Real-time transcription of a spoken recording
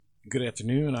Good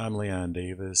afternoon. I'm Leon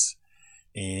Davis,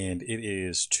 and it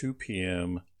is 2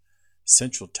 p.m.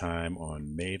 Central Time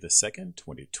on May the 2nd,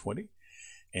 2020,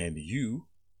 and you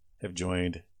have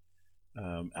joined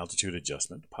Altitude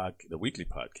Adjustment, the weekly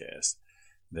podcast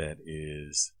that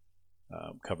is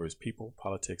covers people,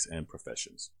 politics, and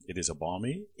professions. It is a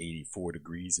balmy 84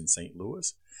 degrees in St.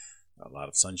 Louis, a lot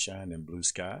of sunshine and blue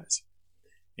skies,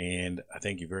 and I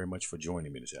thank you very much for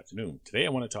joining me this afternoon. Today I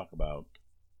want to talk about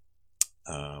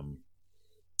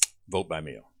vote by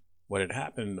mail. What had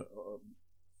happened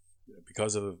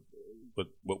because of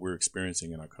what we're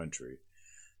experiencing in our country,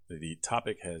 the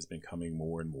topic has been becoming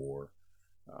more and more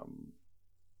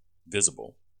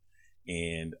visible.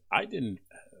 And I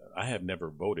have never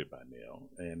voted by mail,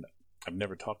 and I've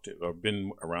never talked to or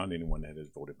been around anyone that has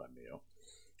voted by mail.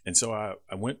 And so I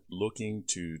went looking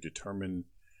to determine,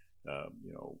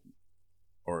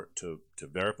 or to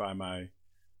verify my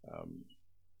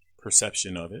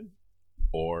perception of it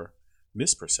or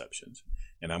misperceptions.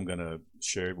 And I'm going to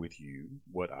share with you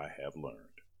what I have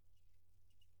learned.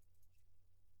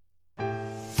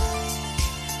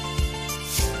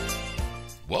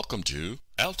 Welcome to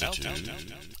Altitude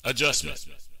Adjustment.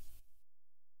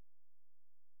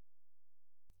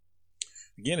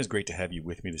 Again, it's great to have you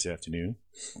with me this afternoon.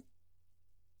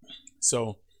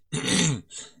 So,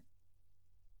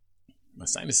 my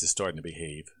sinus is starting to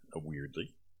behave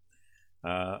weirdly.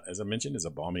 As I mentioned, it's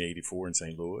a balmy 84 in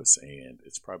St. Louis, and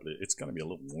it's going to be a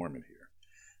little warm in here.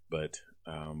 But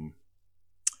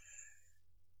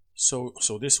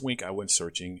so this week I went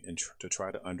searching to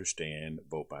try to understand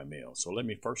vote by mail. So let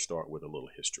me first start with a little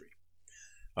history.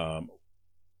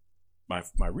 My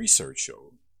research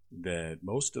showed that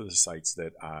most of the sites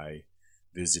that I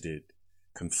visited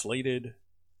conflated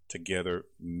together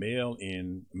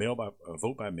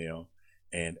vote by mail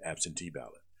and absentee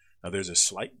ballot. Now, there's a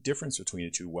slight difference between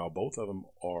the two. While both of them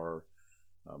are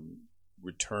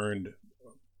returned,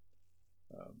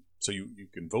 so you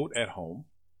can vote at home.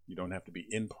 You don't have to be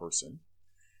in person,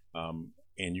 and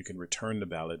you can return the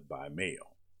ballot by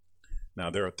mail. Now,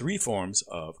 there are three forms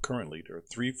of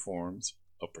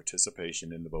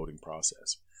participation in the voting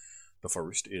process. The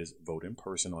first is vote in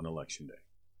person on election day.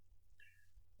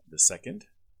 The second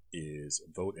is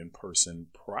vote in person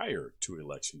prior to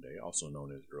election day, also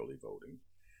known as early voting.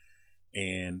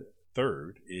 And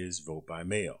third is vote by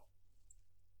mail.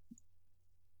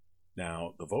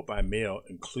 Now, the vote by mail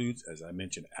includes, as I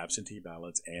mentioned, absentee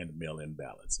ballots and mail-in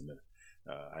ballots. And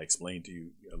I explained to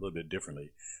you a little bit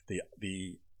differently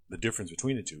the difference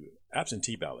between the two.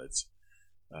 Absentee ballots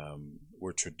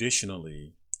were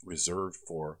traditionally reserved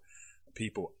for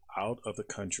people out of the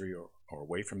country or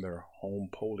away from their home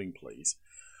polling place,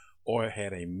 or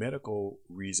had a medical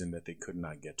reason that they could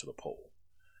not get to the poll.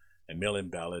 And mail-in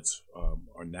ballots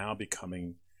are now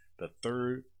becoming the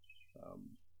third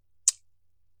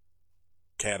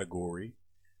category,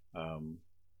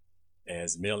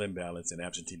 as mail-in ballots and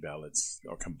absentee ballots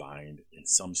are combined in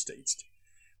some states,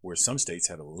 where some states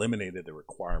have eliminated the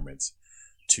requirements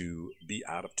to be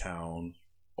out of town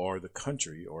or the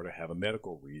country or to have a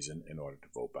medical reason in order to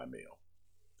vote by mail.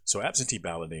 So absentee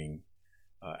balloting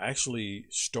actually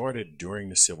started during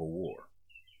the Civil War.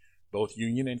 Both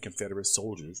Union and Confederate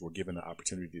soldiers were given the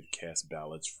opportunity to cast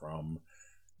ballots from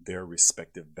their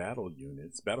respective battlefield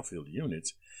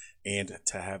units, and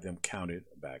to have them counted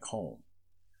back home.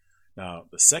 Now,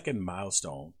 the second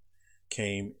milestone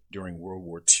came during World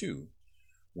War II,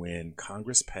 when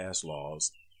Congress passed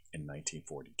laws in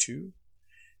 1942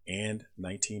 and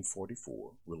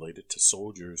 1944 related to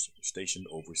soldiers stationed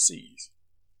overseas.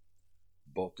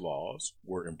 Both laws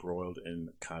were embroiled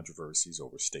in controversies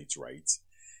over states' rights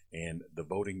and the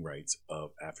voting rights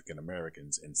of African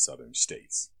Americans in southern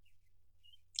states.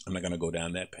 I'm not going to go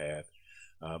down that path,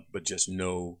 but just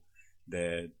know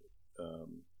that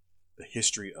the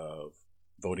history of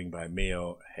voting by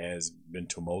mail has been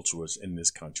tumultuous in this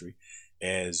country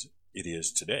as it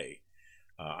is today.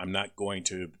 I'm not going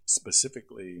to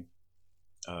specifically,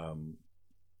 I'll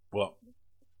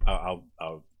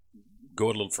go a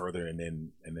little further and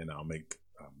then I'll make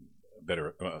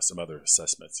some other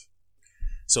assessments.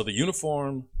 So the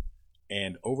Uniform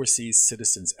and Overseas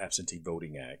Citizens Absentee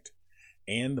Voting Act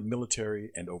and the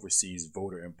Military and Overseas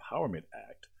Voter Empowerment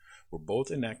Act were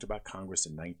both enacted by Congress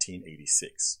in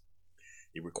 1986.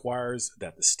 It requires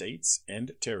that the states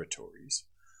and territories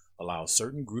allow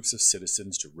certain groups of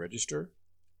citizens to register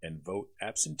and vote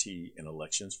absentee in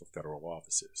elections for federal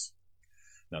offices.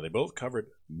 Now, they both covered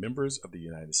members of the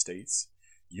United States,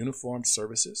 uniformed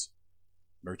services,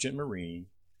 merchant marine,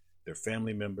 their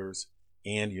family members,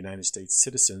 and United States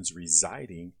citizens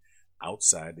residing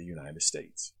outside the United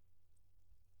States.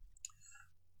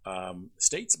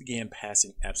 States began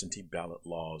passing absentee ballot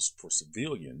laws for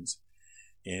civilians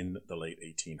in the late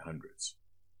 1800s.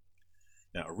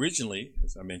 Now, originally,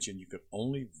 as I mentioned, you could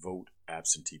only vote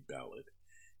absentee ballot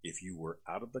if you were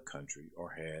out of the country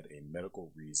or had a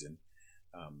medical reason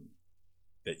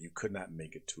that you could not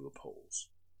make it to the polls.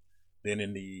 Then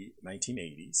in the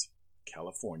 1980s,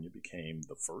 California became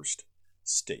the first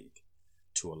state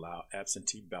to allow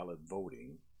absentee ballot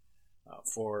voting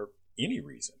for any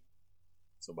reason.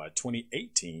 So by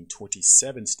 2018,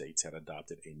 27 states had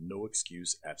adopted a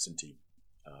no-excuse absentee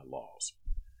laws.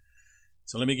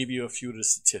 So let me give you a few of the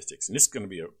statistics, and this is going to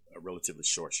be a relatively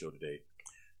short show today,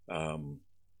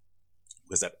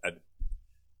 because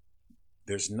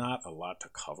there's not a lot to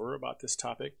cover about this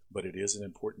topic, but it is an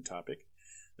important topic,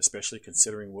 especially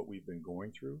considering what we've been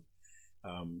going through.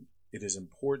 It is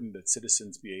important that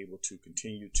citizens be able to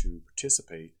continue to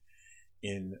participate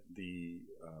in the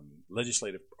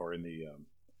legislative or in the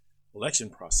election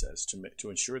process to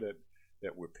ensure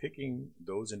that we're picking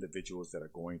those individuals that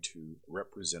are going to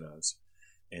represent us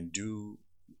and do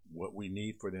what we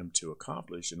need for them to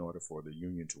accomplish in order for the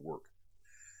union to work.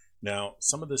 Now,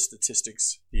 some of the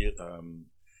statistics, the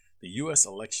U.S.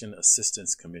 Election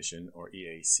Assistance Commission, or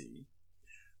EAC,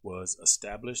 was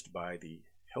established by the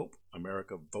Help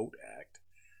America Vote Act,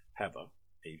 HAVA,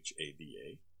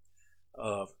 H-A-V-A,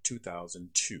 of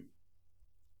 2002.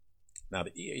 Now,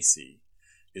 the EAC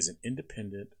is an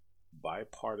independent,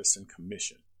 bipartisan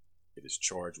commission. It is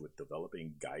charged with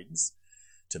developing guidance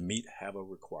to meet HAVA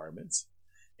requirements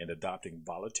and adopting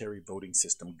voluntary voting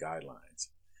system guidelines.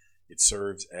 It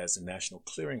serves as the national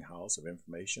clearinghouse of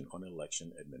information on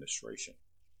election administration.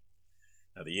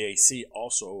 Now, the EAC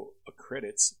also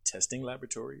accredits testing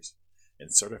laboratories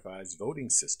and certifies voting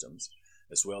systems,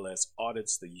 as well as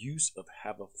audits the use of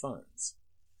HAVA funds.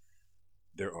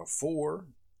 There are 4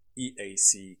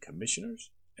 EAC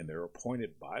commissioners, and they're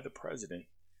appointed by the president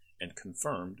and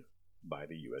confirmed by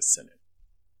the U.S. Senate.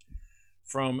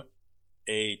 From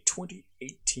a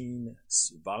 2018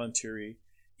 voluntary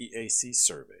EAC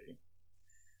survey,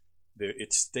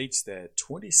 it states that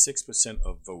 26%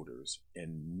 of voters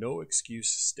in no-excuse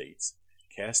states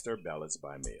cast their ballots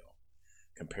by mail,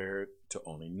 compared to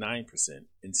only 9%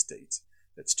 in states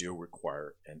that still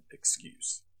require an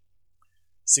excuse.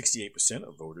 68%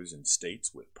 of voters in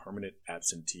states with permanent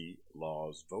absentee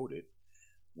laws voted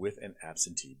with an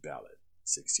absentee ballot.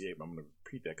 68, I'm going to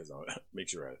repeat that because I want to make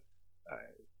sure I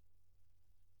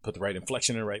put the right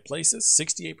inflection in the right places.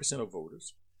 68% of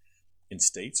voters in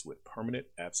states with permanent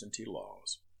absentee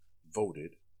laws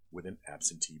voted with an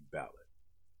absentee ballot.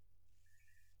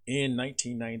 In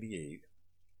 1998,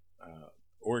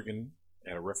 Oregon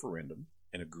had a referendum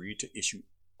and agreed to issue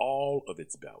all of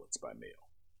its ballots by mail.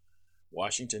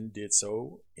 Washington did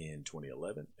so in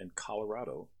 2011, and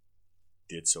Colorado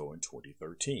did so in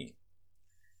 2013.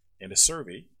 And a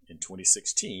survey in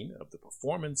 2016 of the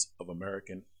performance of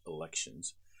American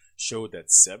elections showed that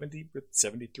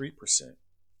 73%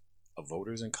 of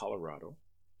voters in Colorado,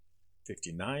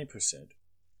 59%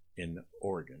 in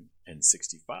Oregon, and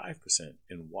 65%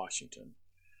 in Washington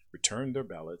returned their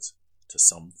ballots to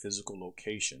some physical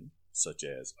location, such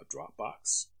as a drop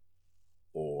box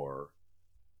or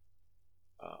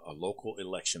a local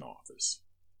election office.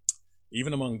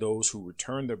 Even among those who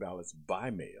returned their ballots by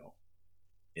mail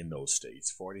in those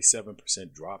states,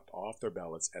 47% dropped off their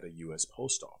ballots at a U.S.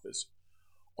 post office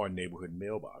or neighborhood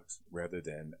mailbox rather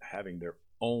than having their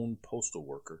own postal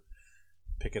worker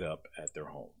pick it up at their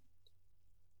home.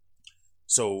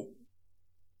 So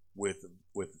with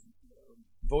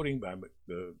voting by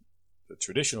the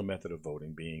traditional method of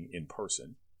voting being in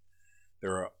person,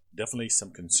 there are definitely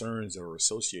some concerns that are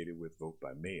associated with vote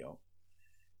by mail.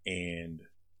 And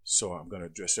so I'm going to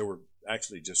address, there were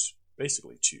actually just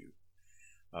basically 2.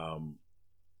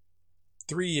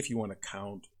 3 if you want to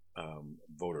count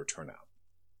voter turnout.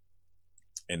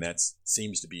 And that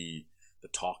seems to be the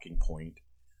talking point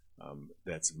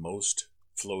that's most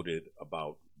floated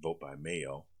about vote by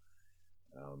mail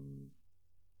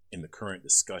in the current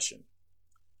discussion.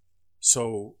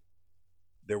 So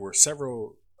there were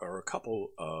a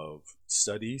couple of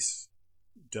studies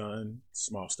done,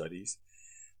 small studies,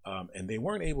 and they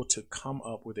weren't able to come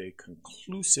up with a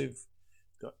conclusive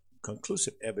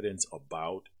evidence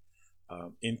about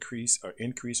increase or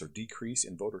decrease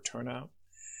in voter turnout.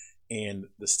 And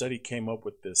the study came up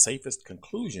with the safest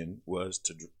conclusion was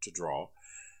to draw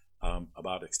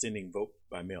about extending vote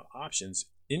by mail options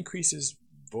increases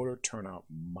voter turnout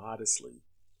modestly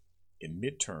in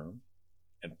midterm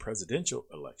and presidential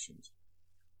elections,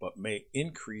 but may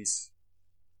increase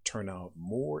turnout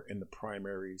more in the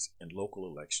primaries and local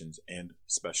elections and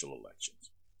special elections.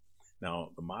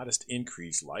 Now, the modest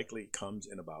increase likely comes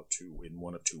in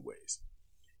one of two ways.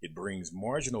 It brings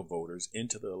marginal voters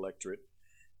into the electorate,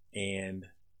 and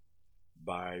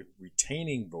by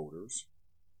retaining voters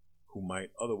who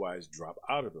might otherwise drop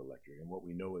out of the electorate. And what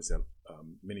we know is that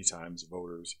many times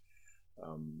voters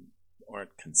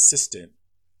aren't consistent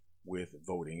with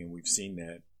voting, and we've seen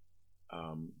that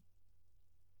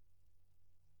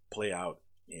play out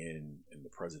in the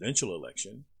presidential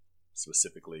election,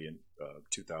 specifically in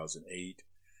 2008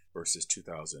 versus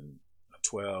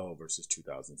 2012 versus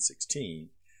 2016.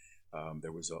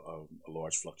 There was a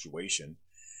large fluctuation.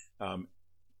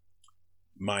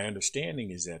 My understanding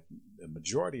is that the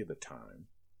majority of the time,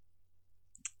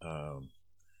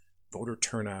 voter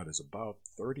turnout is about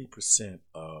 30%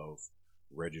 of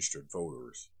registered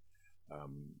voters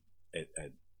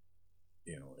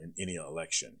in any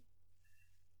election,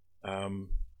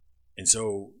 and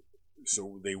so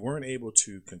they weren't able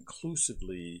to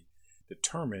conclusively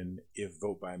determine if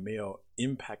vote by mail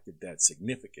impacted that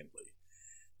significantly.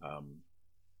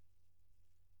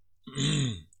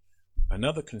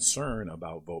 Another concern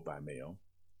about vote by mail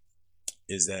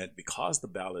is that because the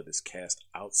ballot is cast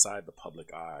outside the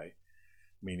public eye,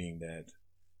 meaning that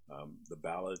the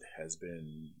ballot has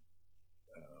been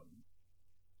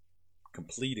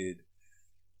completed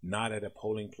not at a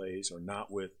polling place or not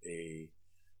with a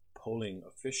polling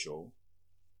official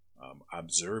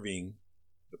observing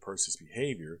the person's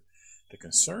behavior, the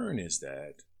concern is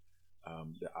that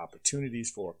the opportunities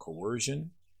for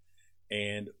coercion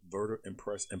and voter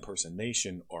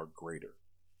impersonation are greater.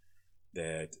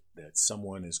 That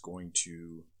someone is going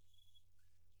to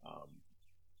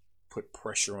put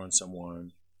pressure on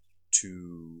someone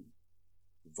to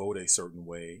vote a certain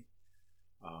way,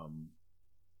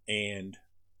 and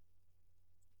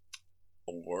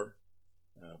or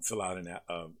fill out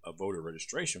a voter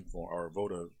registration form or a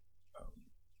voter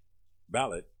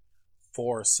ballot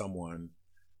for someone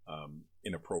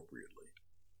inappropriately.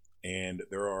 And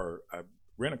I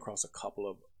ran across a couple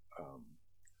of I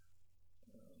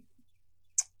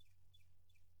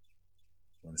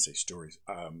want to say stories,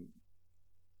 a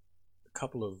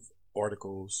couple of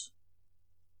articles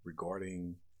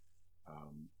regarding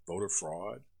voter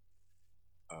fraud,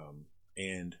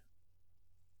 and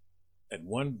at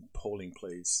one polling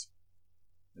place,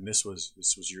 and this was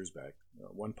years back,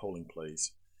 one polling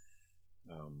place,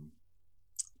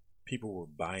 people were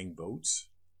buying votes.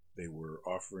 They were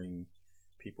offering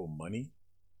people money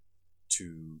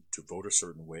to vote a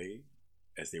certain way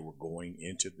as they were going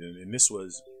into and this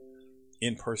was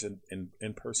in person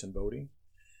voting.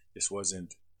 This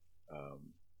wasn't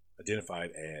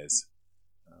identified as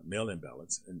mail-in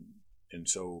ballots, and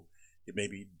so it may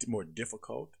be more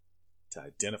difficult to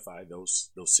identify those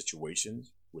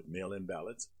situations with mail-in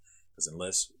ballots, because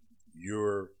unless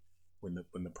when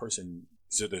the person,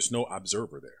 so there's no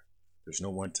observer there, there's no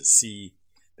one to see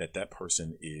that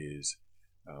person is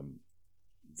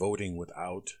voting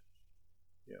without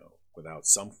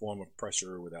some form of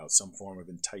pressure, without some form of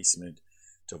enticement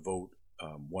to vote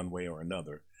one way or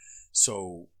another.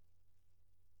 So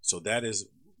that is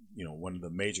one of the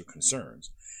major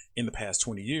concerns. In the past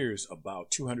 20 years, about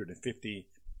 250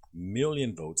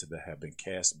 million votes that have been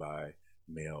cast by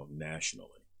mail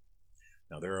nationally.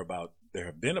 Now there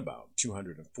have been about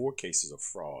 204 cases of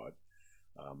fraud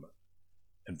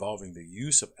involving the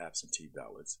use of absentee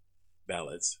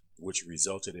ballots, which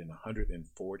resulted in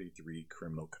 143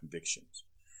 criminal convictions.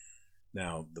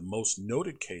 Now, the most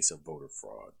noted case of voter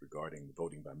fraud regarding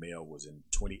voting by mail was in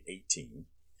 2018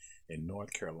 in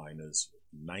North Carolina's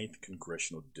 9th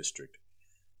Congressional District.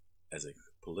 As a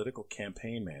political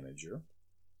campaign manager,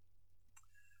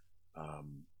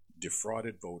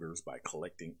 defrauded voters by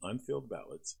collecting unfilled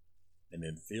ballots and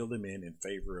then filled them in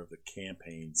favor of the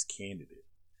campaign's candidate.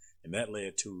 And that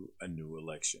led to a new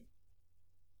election.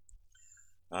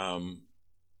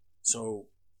 So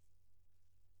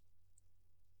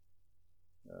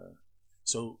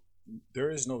there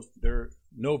is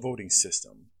no voting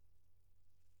system.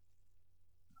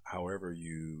 However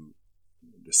you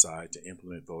decide to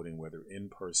implement voting, whether in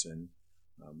person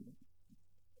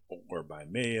or by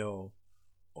mail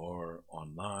or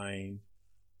online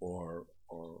or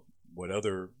what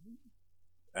other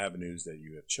avenues that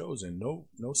you have chosen,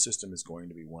 no system is going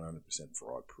to be 100%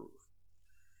 fraud proof.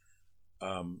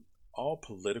 All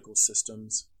political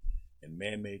systems and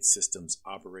man-made systems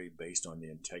operate based on the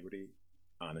integrity,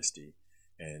 honesty,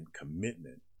 and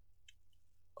commitment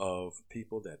of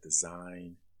people that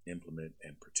design, implement,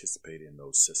 and participate in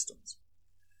those systems.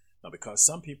 Now, because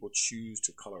some people choose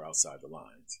to color outside the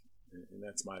lines, and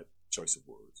that's my choice of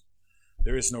words,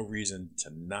 there is no reason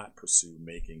to not pursue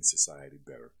making society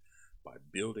better by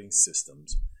building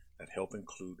systems that help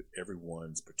include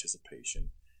everyone's participation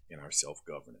in our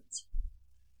self-governance.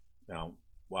 Now,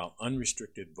 while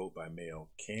unrestricted vote by mail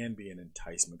can be an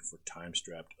enticement for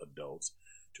time-strapped adults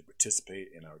to participate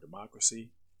in our democracy,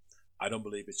 I don't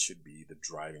believe it should be the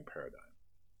driving paradigm.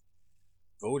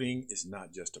 Voting is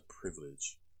not just a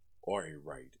privilege or a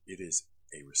right, it is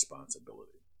a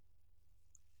responsibility.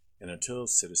 And until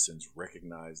citizens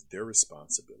recognize their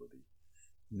responsibility,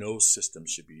 no system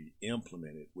should be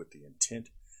implemented with the intent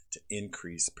to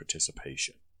increase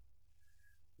participation.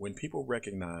 When people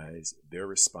recognize their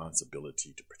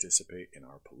responsibility to participate in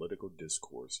our political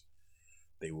discourse,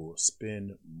 they will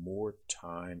spend more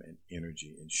time and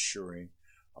energy ensuring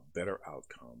a better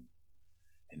outcome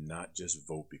and not just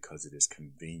vote because it is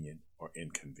convenient or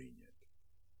inconvenient.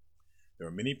 There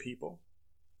are many people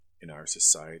in our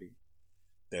society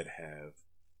that have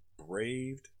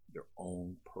braved their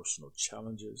own personal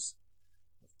challenges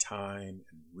of time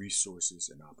and resources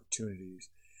and opportunities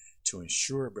to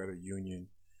ensure a better union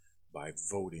by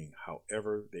voting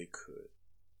however they could.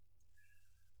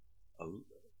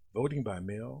 Voting by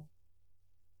mail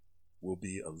will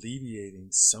be alleviating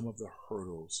some of the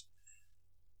hurdles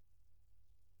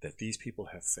that these people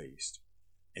have faced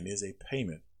and is a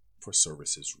payment for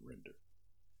services rendered.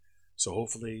 So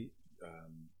hopefully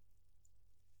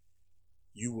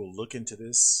you will look into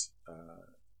this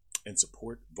and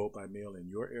support vote by mail in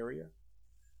your area.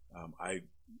 I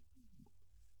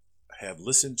have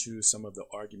listened to some of the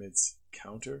arguments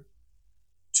counter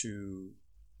to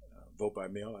vote by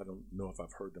mail. I don't know if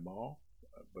I've heard them all,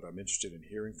 but I'm interested in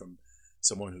hearing from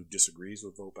someone who disagrees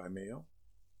with vote by mail.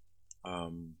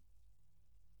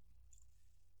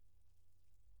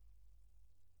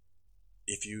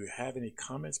 If you have any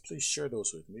comments, please share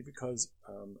those with me because,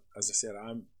 as I said,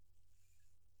 I'm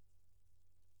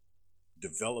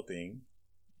developing,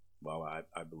 while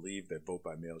I believe that vote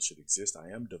by mail should exist, I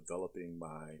am developing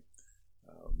my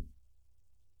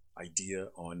idea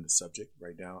on the subject.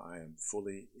 Right now, I am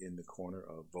fully in the corner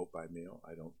of vote by mail.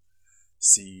 I don't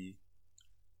see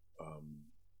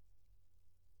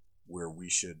where we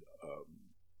should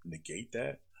negate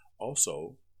that.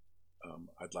 Also,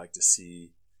 I'd like to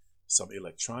see some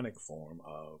electronic form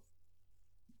of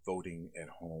voting at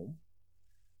home.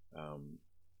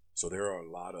 So there are a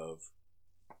lot of,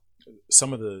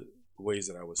 some of the ways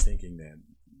that I was thinking that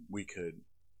we could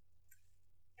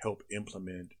help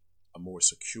implement a more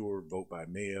secure vote by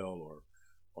mail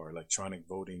or electronic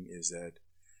voting is that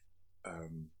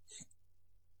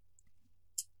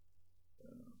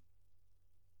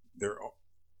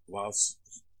whilst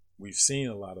we've seen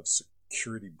a lot of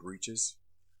security breaches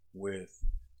with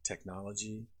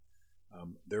technology,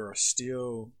 there are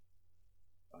still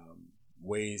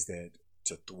ways that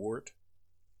to thwart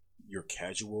your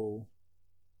casual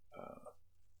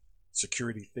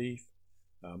security thief.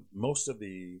 Most of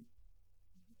the,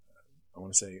 I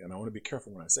want to say, and I want to be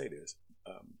careful when I say this,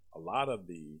 a lot of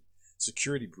the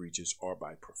security breaches are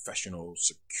by professional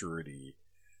security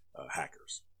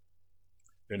hackers.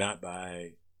 They're not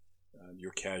by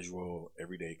your casual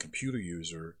everyday computer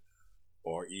user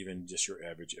or even just your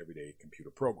average everyday computer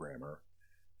programmer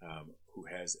who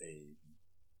has a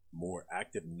more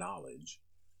active knowledge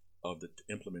of the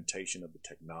implementation of the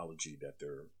technology that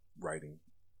they're writing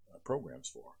programs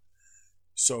for.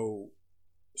 So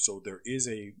there is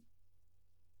a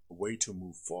way to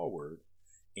move forward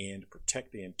and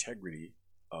protect the integrity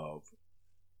of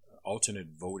alternate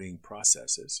voting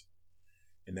processes,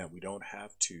 and that we don't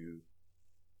have to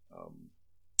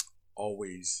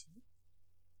always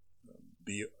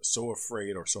be so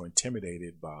afraid or so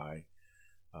intimidated by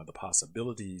the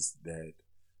possibilities that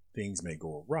things may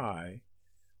go awry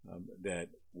that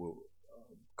will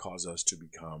cause us to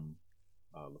become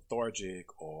lethargic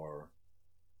or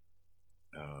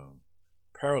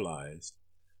paralyzed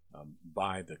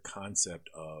by the concept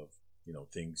of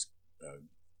things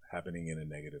happening in a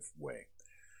negative way.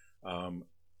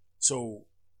 So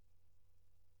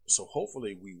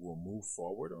hopefully we will move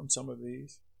forward on some of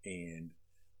these and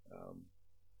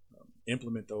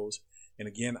implement those. And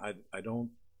again, I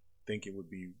don't think it would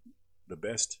be the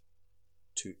best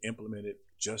to implement it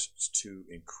just to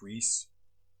increase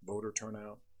voter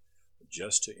turnout,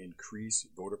 just to increase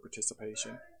voter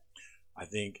participation. I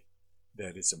think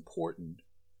that it's important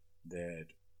that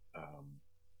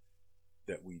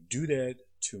that we do that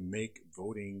to make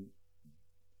voting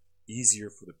easier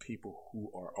for the people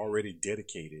who are already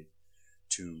dedicated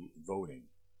to voting.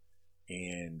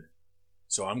 And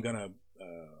so I'm gonna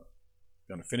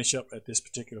finish up at this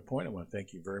particular point. I want to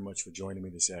thank you very much for joining me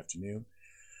this afternoon.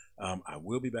 I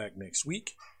will be back next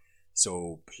week,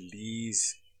 so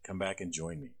please come back and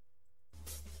join me.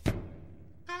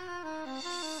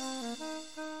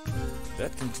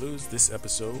 That concludes this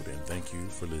episode, and thank you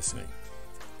for listening.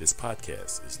 This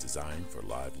podcast is designed for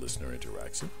live listener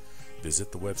interaction.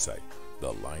 Visit the website,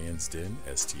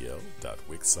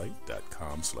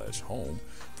 thelionsdenstl.wixsite.com/home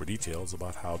for details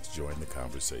about how to join the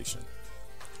conversation.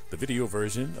 The video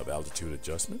version of Altitude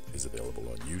Adjustment is available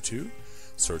on YouTube.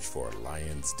 Search for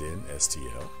Lions Den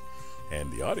STL.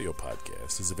 And the audio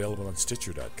podcast is available on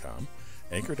Stitcher.com,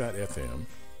 Anchor.fm,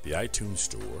 the iTunes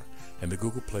Store, and the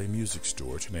Google Play Music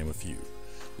Store, to name a few.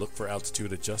 Look for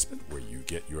Altitude Adjustment where you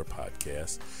get your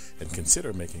podcast, and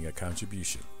consider making a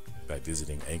contribution by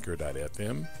visiting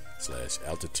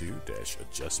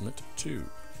anchor.fm/altitude-adjustment2.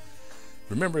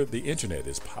 Remember, the internet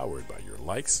is powered by your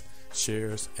likes,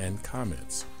 shares, and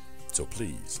comments. So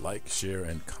please like, share,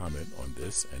 and comment on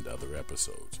this and other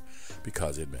episodes,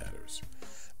 because it matters.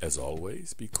 As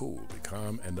always, be cool, be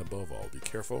calm, and above all, be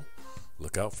careful.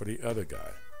 Look out for the other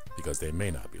guy, because they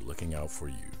may not be looking out for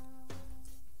you.